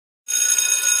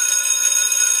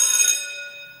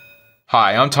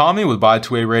Hi, I'm Tommy with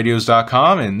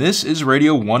buy2aradios.com, and this is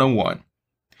Radio 101.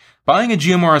 Buying a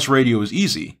GMRS radio is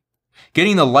easy.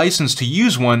 Getting the license to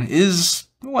use one is,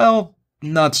 well,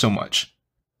 not so much.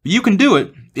 But you can do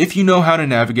it if you know how to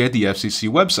navigate the FCC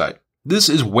website. This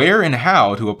is where and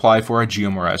how to apply for a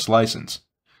GMRS license.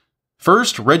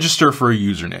 First, register for a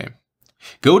username.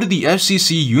 Go to the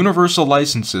FCC Universal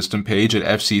License System page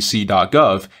at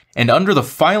fcc.gov, and under the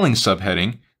Filing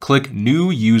subheading, click New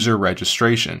User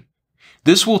Registration.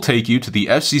 This will take you to the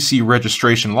FCC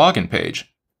registration login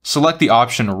page. Select the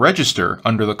option Register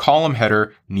under the column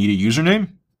header Need a Username?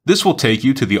 This will take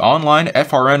you to the online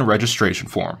FRN registration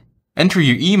form. Enter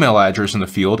your email address in the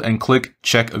field and click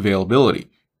Check Availability.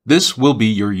 This will be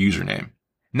your username.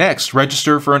 Next,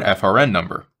 register for an FRN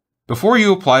number. Before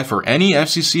you apply for any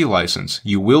FCC license,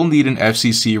 you will need an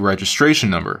FCC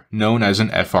registration number, known as an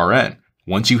FRN.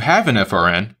 Once you have an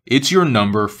FRN, it's your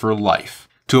number for life.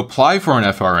 To apply for an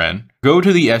FRN, go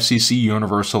to the FCC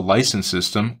Universal License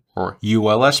System, or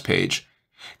ULS page.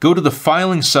 Go to the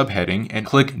Filing subheading and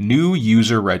click New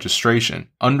User Registration.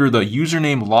 Under the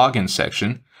Username Login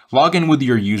section, log in with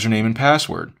your username and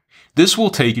password. This will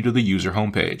take you to the user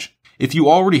homepage. If you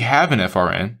already have an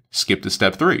FRN, skip to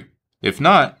step 3. If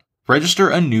not, register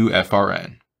a new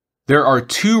FRN. There are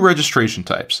two registration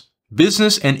types,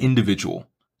 business and individual.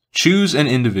 Choose an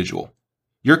individual.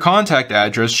 Your contact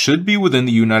address should be within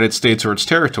the United States or its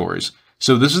territories,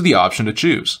 so this is the option to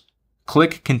choose.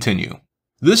 Click Continue.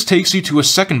 This takes you to a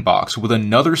second box with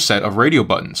another set of radio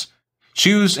buttons.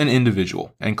 Choose an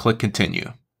individual and click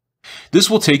Continue.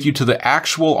 This will take you to the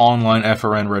actual online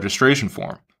FRN registration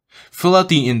form. Fill out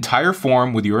the entire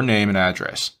form with your name and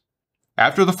address.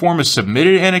 After the form is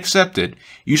submitted and accepted,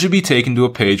 you should be taken to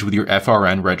a page with your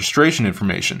FRN registration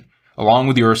information, along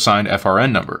with your assigned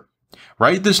FRN number.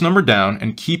 Write this number down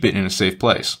and keep it in a safe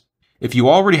place. If you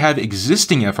already have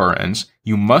existing FRNs,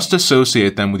 you must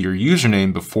associate them with your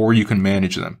username before you can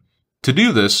manage them. To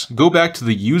do this, go back to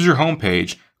the user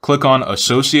homepage, click on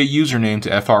Associate Username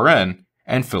to FRN,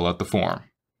 and fill out the form.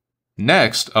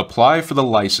 Next, apply for the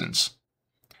license.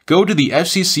 Go to the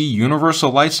FCC Universal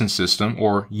License System,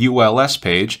 or ULS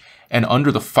page, and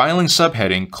under the Filing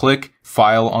subheading, click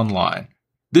File Online.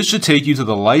 This should take you to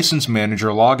the License Manager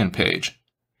login page.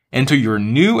 Enter your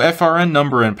new FRN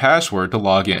number and password to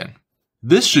log in.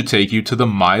 This should take you to the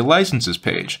My Licenses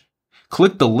page.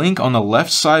 Click the link on the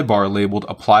left sidebar labeled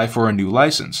Apply for a New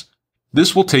License.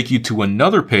 This will take you to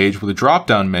another page with a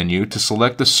drop-down menu to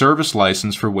select the service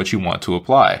license for which you want to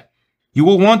apply. You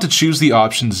will want to choose the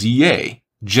option ZA,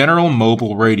 General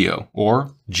Mobile Radio,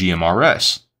 or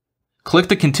GMRS. Click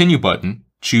the Continue button,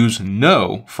 choose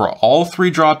No for all three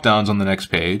drop-downs on the next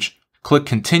page, click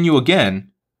Continue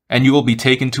again, and you will be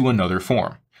taken to another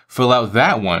form. Fill out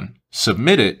that one,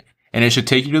 submit it, and it should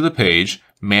take you to the page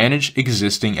Manage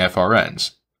Existing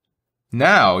FRNs.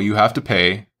 Now you have to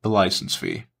pay the license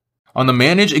fee. On the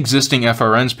Manage Existing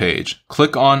FRNs page,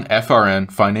 click on FRN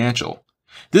Financial.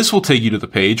 This will take you to the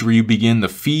page where you begin the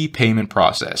fee payment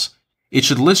process. It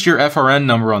should list your FRN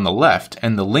number on the left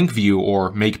and the link view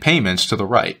or Make Payments to the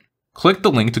right. Click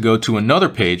the link to go to another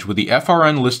page with the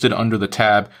FRN listed under the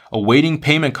tab Awaiting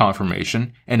Payment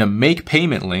Confirmation and a Make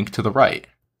Payment link to the right.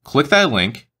 Click that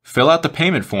link, fill out the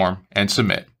payment form, and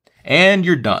submit. And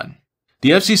you're done.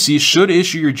 The FCC should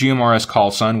issue your GMRS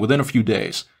call sign within a few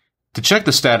days. To check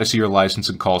the status of your license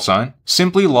and call sign,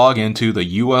 simply log into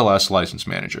the ULS License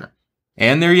Manager.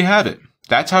 And there you have it.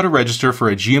 That's how to register for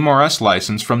a GMRS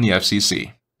license from the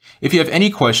FCC. If you have any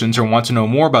questions or want to know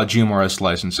more about GMRS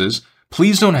licenses,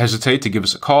 please don't hesitate to give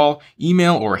us a call,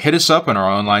 email, or hit us up in our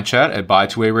online chat at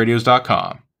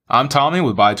buy2aradios.com. I'm Tommy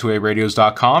with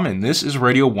buy2aradios.com, and this is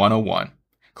Radio 101.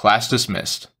 Class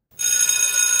dismissed.